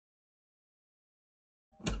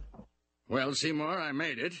Well, Seymour, I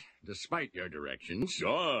made it, despite your directions.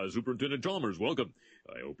 Ah, Superintendent Chalmers, welcome.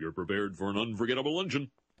 I hope you're prepared for an unforgettable luncheon.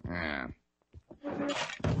 Ah.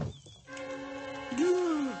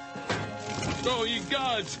 Oh, ye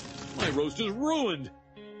gods! My roast is ruined!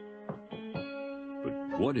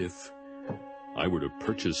 But what if I were to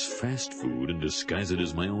purchase fast food and disguise it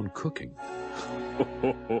as my own cooking?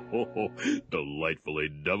 Delightfully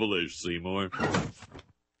devilish, Seymour.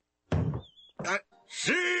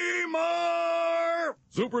 Seymour!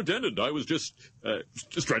 Superintendent, I was just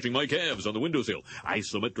stretching my calves on the windowsill.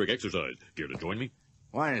 Isometric exercise. Care to join me?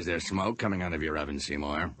 Why is there smoke coming out of your oven,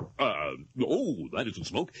 Seymour? Oh, that isn't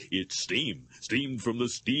smoke. It's steam. Steam from the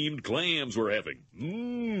steamed clams we're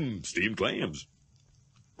having. Steamed clams.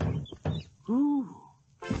 Ooh.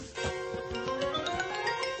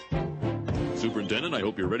 Superintendent, I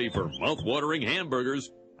hope you're ready for mouth-watering hamburgers.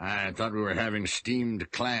 I thought we were having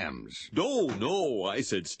steamed clams. No, I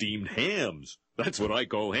said steamed hams. That's what I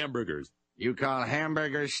call hamburgers. You call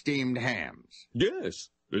hamburgers steamed hams? Yes,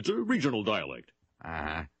 it's a regional dialect.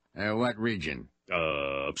 Uh-huh. What region?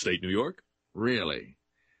 Upstate New York? Really?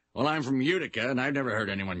 Well, I'm from Utica, and I've never heard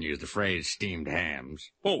anyone use the phrase steamed hams.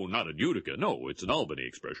 Oh, not in Utica. No, it's an Albany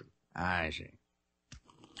expression. I see.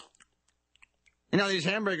 You know, these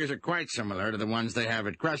hamburgers are quite similar to the ones they have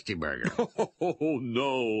at Krusty Burger. Oh,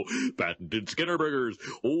 no. Patented Skinner Burgers.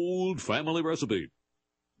 Old family recipe.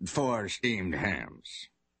 For steamed hams.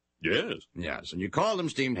 Yes. Yes, and you call them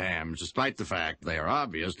steamed hams despite the fact they are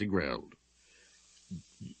obviously grilled.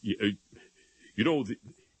 You know,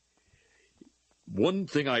 one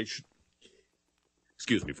thing I should...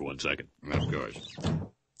 Excuse me for 1 second. Of course.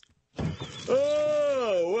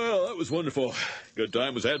 Oh, well, that was wonderful. Good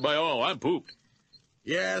time was had by all. I'm pooped.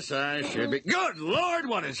 Yes, I should be. Good Lord,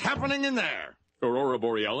 what is happening in there? Aurora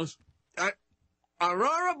Borealis?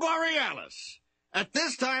 Aurora Borealis. At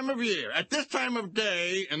this time of year, at this time of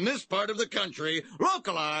day, in this part of the country,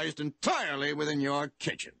 localized entirely within your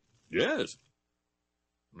kitchen. Yes.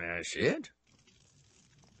 That's it?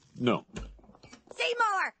 No.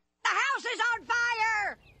 Seymour! The house is on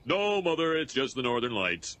fire! No, Mother, it's just the Northern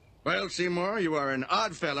Lights. Well, Seymour, you are an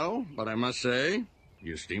odd fellow, but I must say,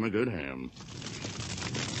 you steam a good ham.